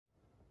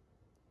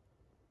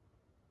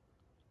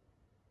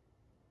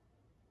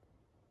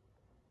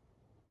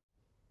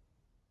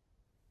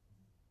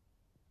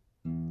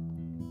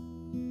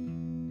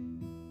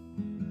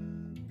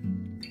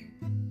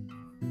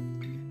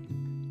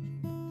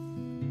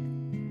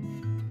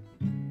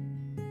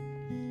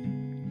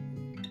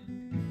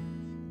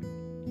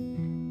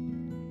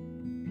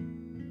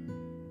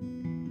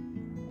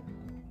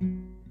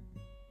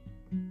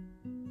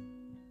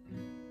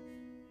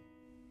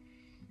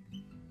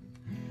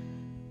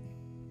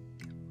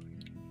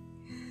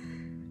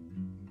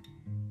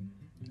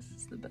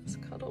is the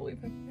best cuddle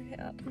we've ever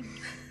had.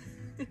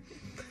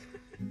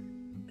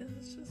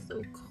 It's just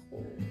so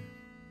cold.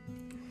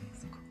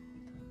 It's cold.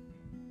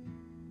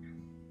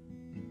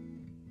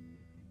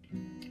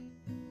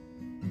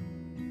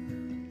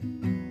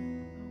 Oh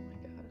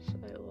my gosh,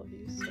 I love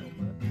you so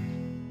much.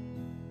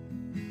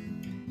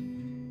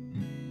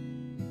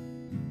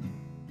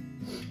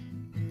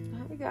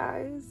 Hi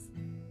guys.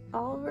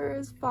 Oliver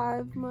is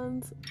 5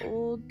 months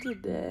old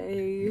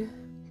today.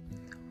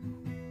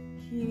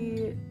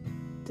 He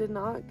did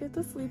not get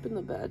to sleep in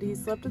the bed. He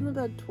slept in the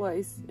bed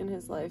twice in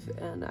his life,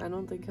 and I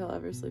don't think he'll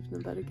ever sleep in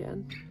the bed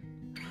again.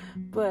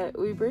 But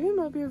we bring him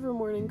up here for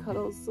morning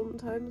cuddles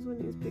sometimes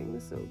when he's being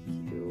so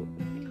cute.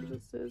 And he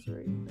just is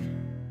right now.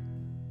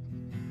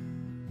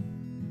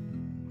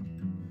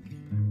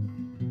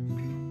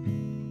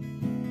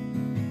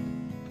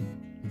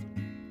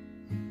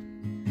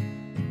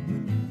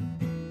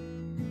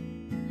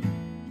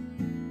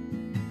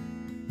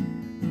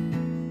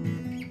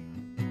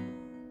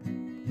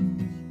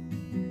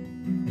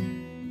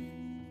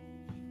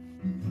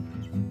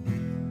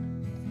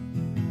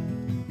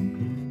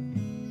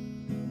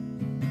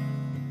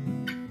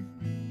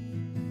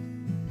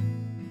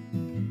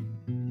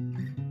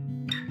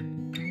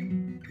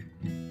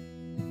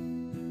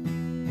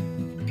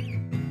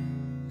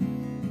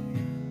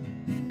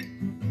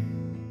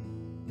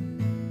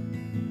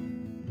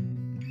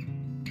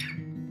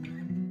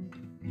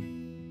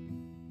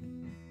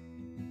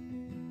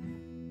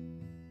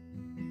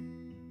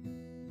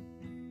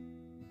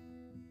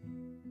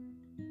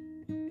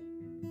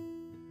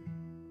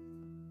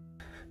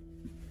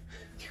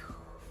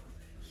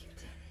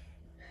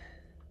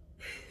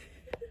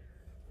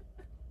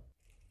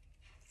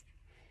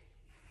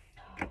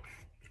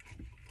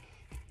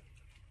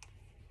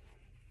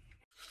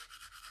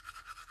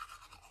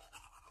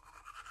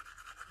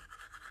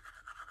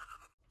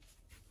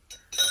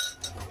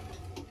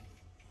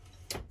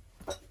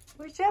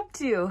 What you up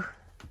to?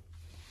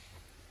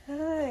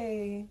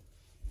 Hi.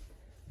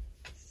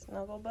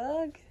 Snuggle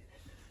bug.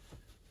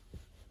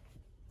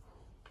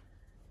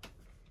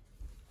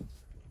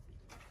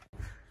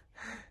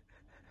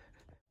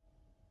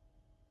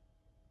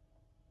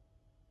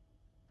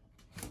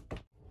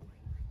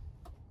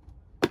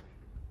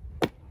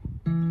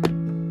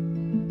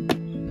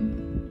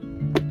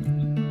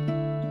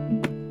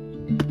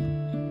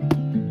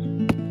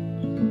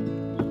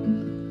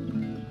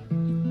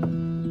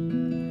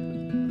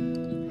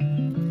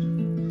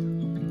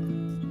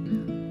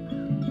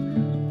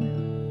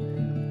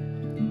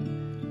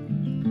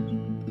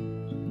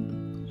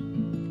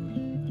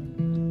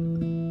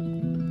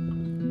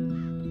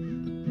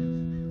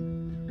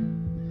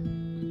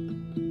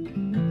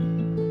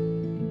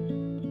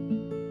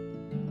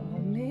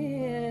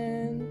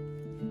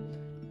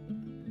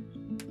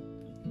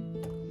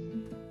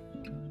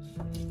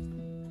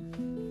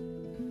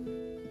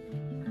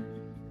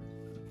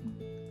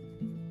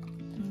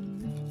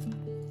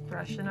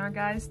 Brushing our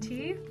guy's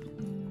teeth.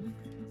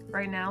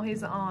 Right now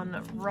he's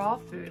on raw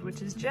food,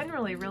 which is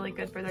generally really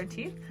good for their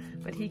teeth,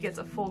 but he gets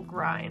a full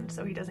grind,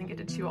 so he doesn't get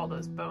to chew all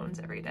those bones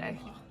every day.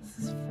 Oh,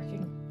 this is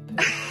freaking poop.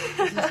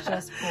 This is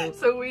just poop.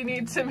 So we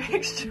need to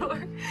make sure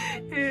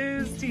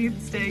his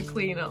teeth stay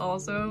clean.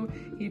 Also,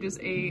 he just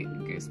ate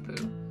goose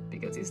poo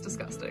because he's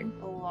disgusting.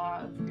 A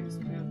lot of goose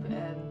poop,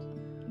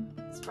 and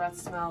his breath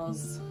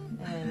smells,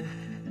 and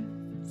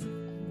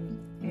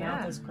his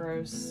mouth is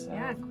gross. So.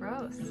 Yeah,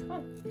 gross.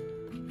 Huh.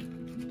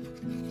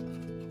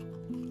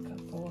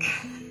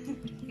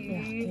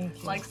 He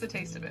likes the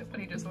taste of it, but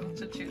he just wants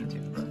to chew the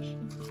toothbrush.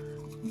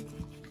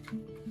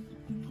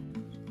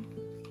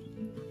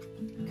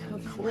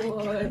 Good boy.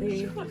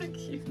 What a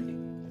cutie.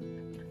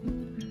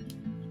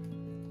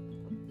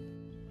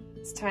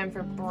 It's time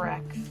for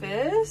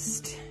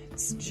breakfast.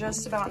 It's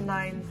just about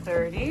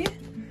 9:30,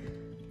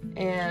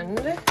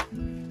 and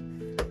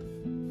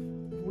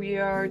we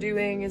are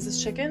doing, is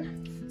this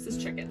chicken? This is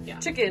chicken, yeah.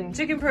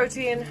 Chicken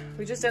protein.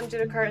 We just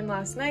emptied a carton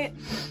last night.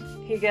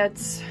 He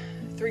gets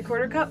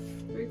 3/4 cup.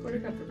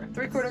 3/4 cup for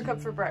breakfast. 3/4 cup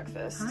for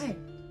breakfast. Hi.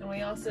 And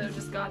we also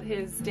just got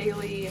his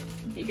daily,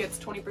 he gets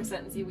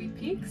 20% Ziwi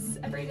Peaks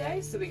every day,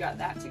 so we got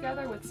that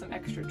together with some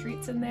extra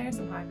treats in there,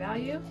 some high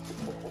value.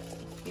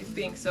 He's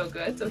being so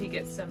good, so he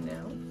gets some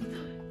now.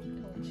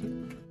 Don't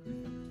you?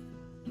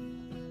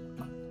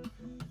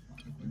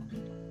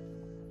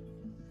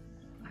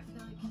 I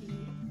feel like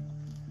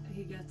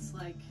he gets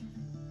like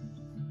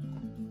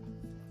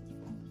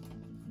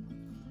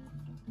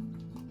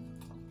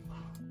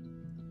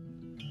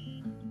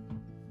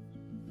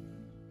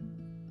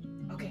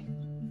okay.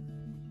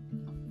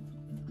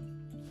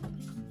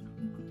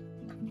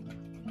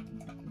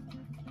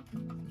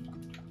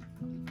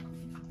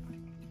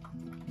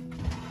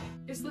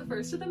 It's the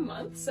first of the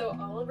month, so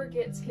Oliver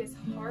gets his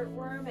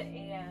heartworm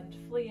and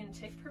flea and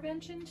tick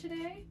prevention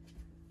today.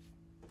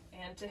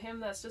 And to him,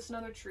 that's just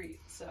another treat,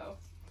 so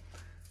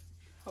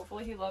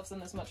hopefully he loves them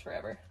this much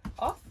forever.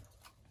 Off.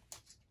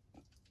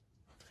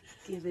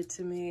 Give it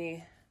to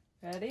me.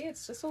 Ready?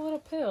 It's just a little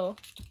pill.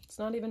 It's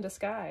not even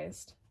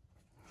disguised.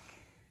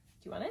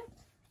 Do you want it?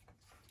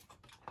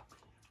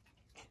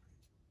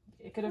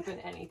 It could have been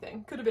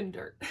anything. Could have been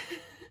dirt.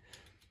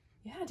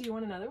 Yeah, do you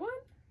want another one?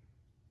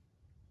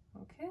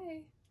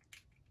 Okay.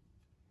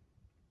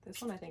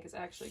 This one I think is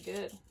actually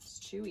good. It's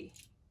chewy.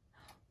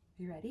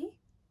 You ready?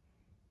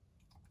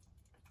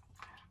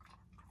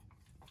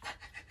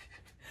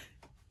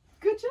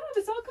 Good job,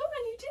 it's all gone,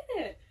 you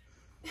did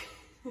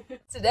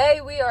it.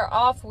 Today we are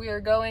off. We are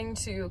going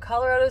to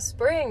Colorado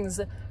Springs.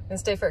 We're gonna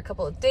stay for a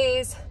couple of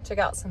days, check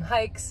out some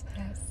hikes.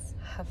 Yes.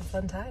 Have a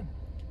fun time.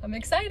 I'm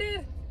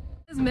excited.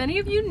 As many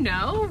of you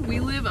know, we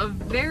live a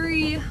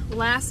very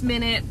last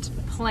minute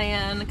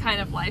plan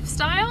kind of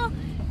lifestyle.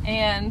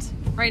 And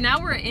right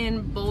now we're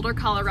in Boulder,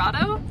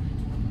 Colorado.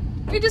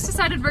 We just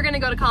decided we're gonna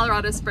go to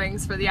Colorado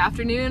Springs for the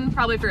afternoon,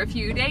 probably for a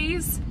few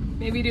days.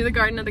 Maybe do the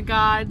Garden of the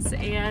Gods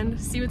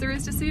and see what there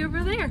is to see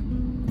over there.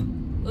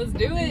 Let's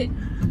do it.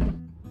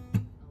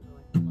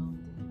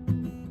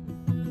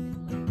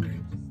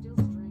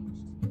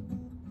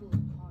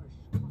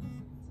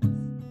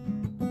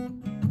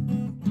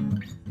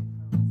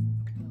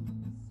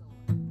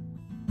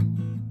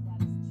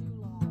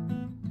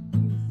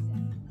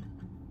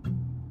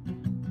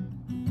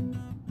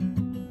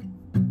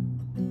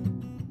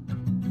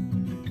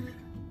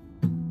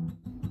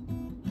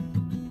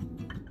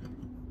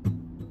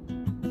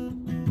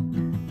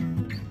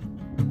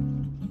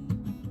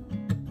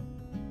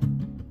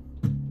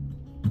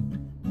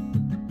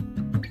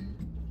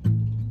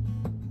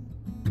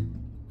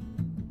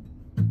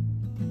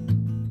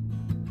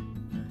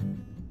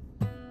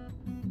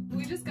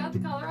 Just got to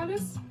Colorado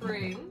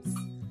Springs.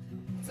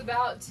 It's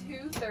about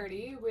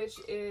 2:30, which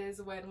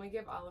is when we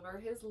give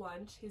Oliver his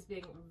lunch. He's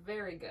being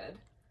very good.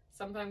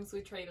 Sometimes we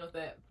train with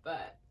it,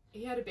 but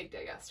he had a big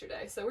day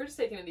yesterday, so we're just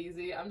taking it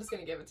easy. I'm just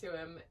gonna give it to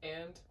him,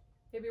 and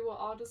maybe we'll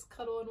all just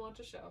cuddle and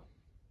watch a show.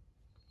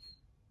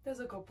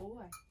 There's a good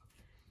boy.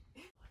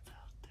 What's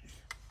out there?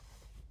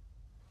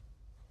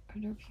 Are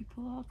there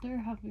people out there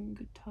having a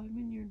good time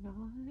and you're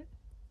not?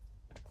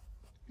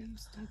 I'm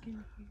stuck in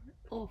here.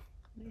 Oh,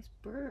 nice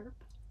burp.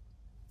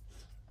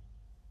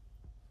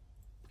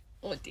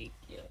 Oh, thank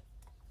you.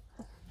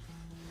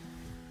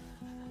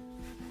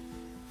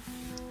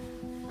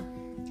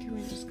 Can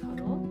we just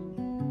cuddle?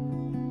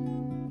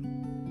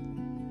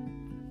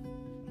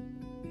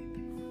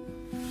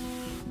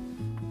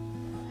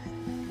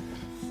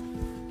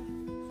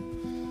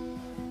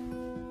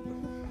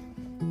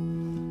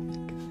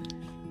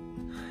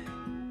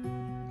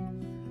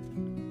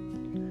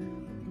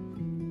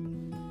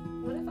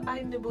 What if I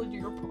nibbled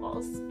your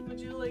paws? Would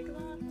you like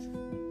that?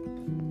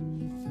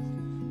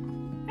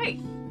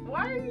 Hey!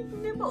 Why are you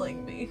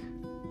nibbling me?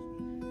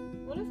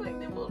 What if I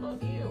nibbled on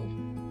you?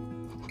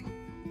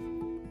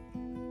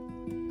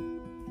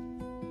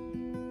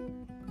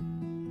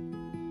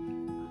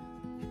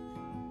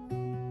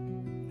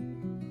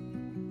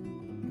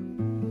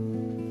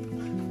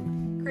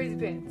 Crazy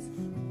pants.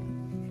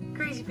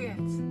 Crazy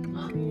pants.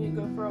 You need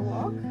to go for a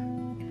walk?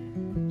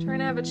 Trying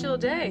to have a chill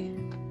day.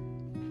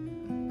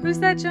 Who's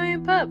that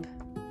giant pup?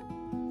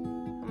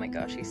 Oh my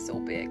gosh, he's so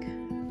big.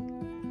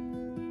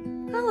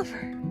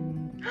 Oliver.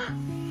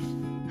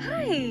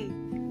 Hi!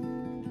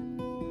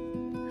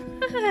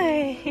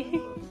 Hi!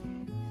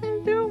 How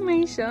you doing,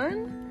 my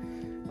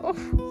son? Oh,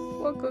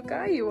 what good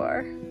guy you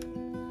are.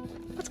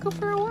 Let's go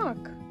for a walk.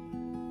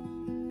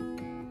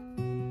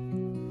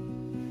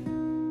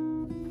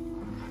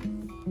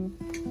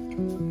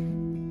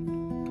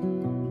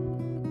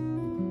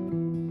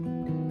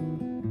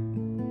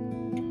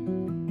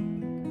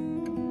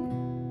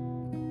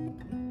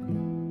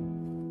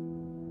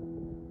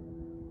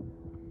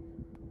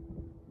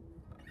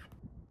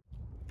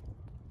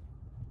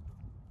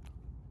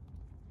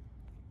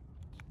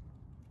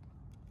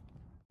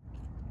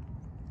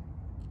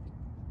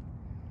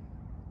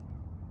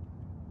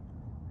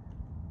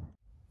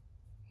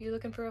 You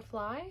looking for a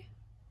fly?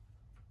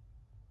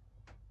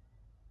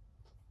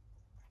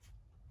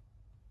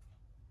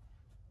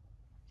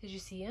 Did you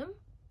see him?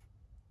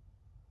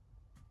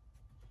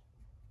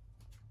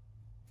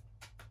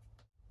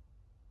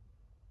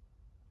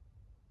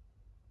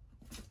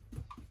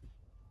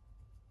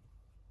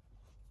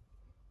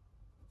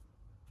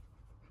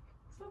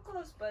 So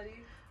close, buddy.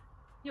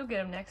 You'll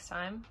get him next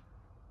time.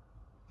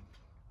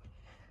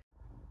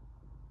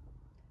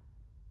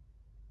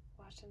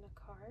 Watching the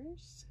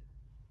cars.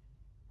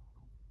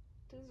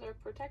 This is our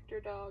protector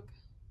dog.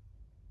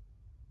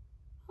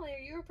 Ollie, are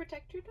you a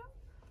protector dog?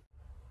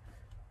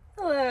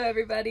 Hello,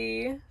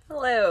 everybody.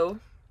 Hello.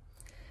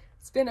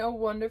 It's been a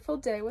wonderful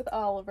day with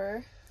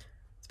Oliver.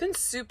 It's been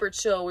super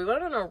chill. We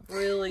went on a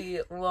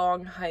really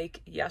long hike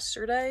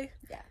yesterday.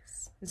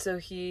 Yes. And so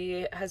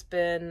he has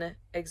been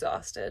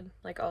exhausted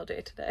like all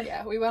day today.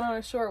 Yeah, we went on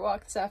a short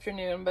walk this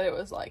afternoon, but it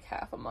was like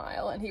half a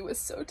mile and he was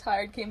so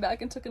tired, came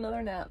back and took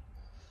another nap.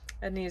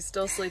 And he's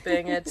still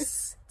sleeping.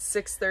 It's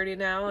 6:30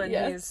 now and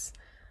he's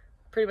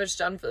pretty much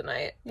done for the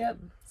night. Yep.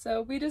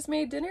 So we just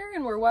made dinner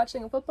and we're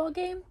watching a football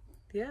game.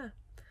 Yeah.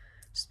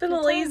 It's been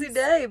a lazy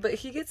day, but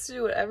he gets to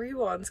do whatever he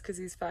wants because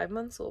he's 5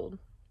 months old.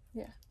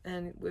 Yeah.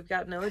 And we've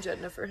got no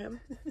agenda for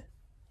him.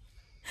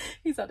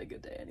 He's had a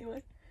good day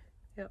anyway.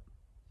 Yep.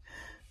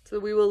 So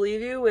we will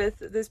leave you with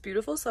this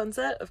beautiful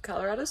sunset of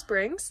Colorado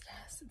Springs.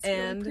 Yes, it's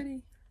and really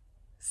pretty.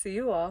 See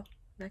you all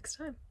next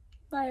time.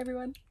 Bye,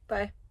 everyone.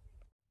 Bye.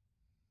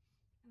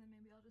 And then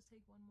maybe I'll just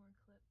take one more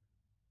clip.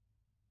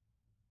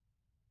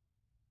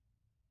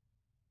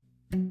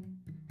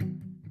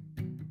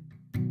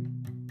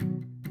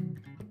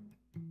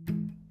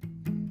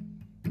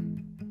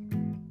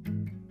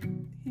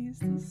 He's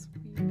the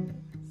sweetest.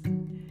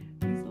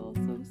 He's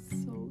also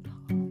so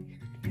tired.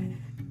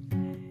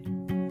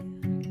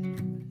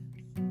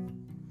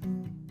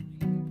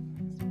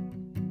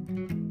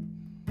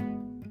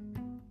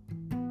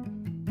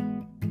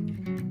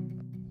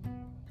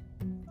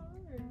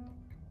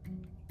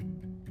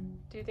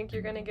 Do you think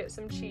you're gonna get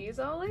some cheese,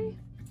 Ollie?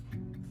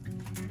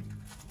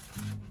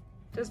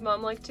 Does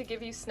Mom like to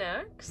give you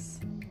snacks?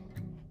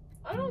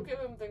 I don't give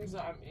him things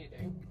that I'm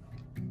eating.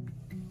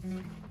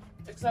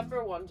 Except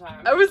for one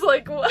time. I was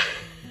like, what?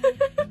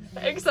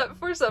 Except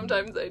for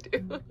sometimes I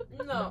do.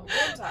 No,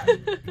 one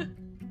time.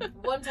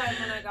 One time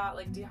when I got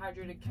like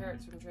dehydrated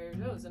carrots from Trader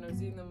Joe's and I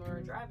was eating them when we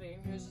were driving,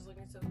 and he was just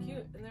looking so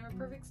cute, and they were a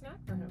perfect snack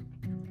for him.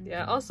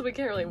 Yeah, also we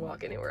can't really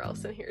walk anywhere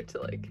else in here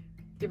to like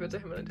give it to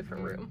him in a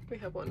different room. We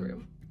have one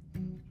room.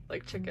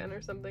 Like chicken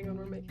or something when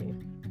we're making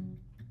it.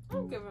 I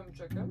don't give him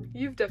chicken.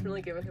 You've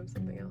definitely given him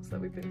something else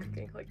that we've been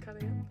cooking, like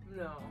cutting up.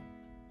 No.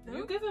 No?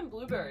 You give him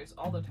blueberries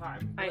all the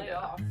time. I Lay know.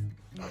 off.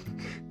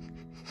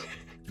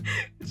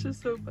 It's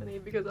just so funny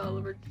because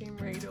Oliver came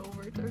right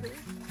over to her.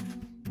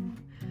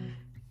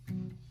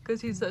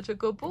 Because he's such a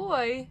good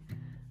boy.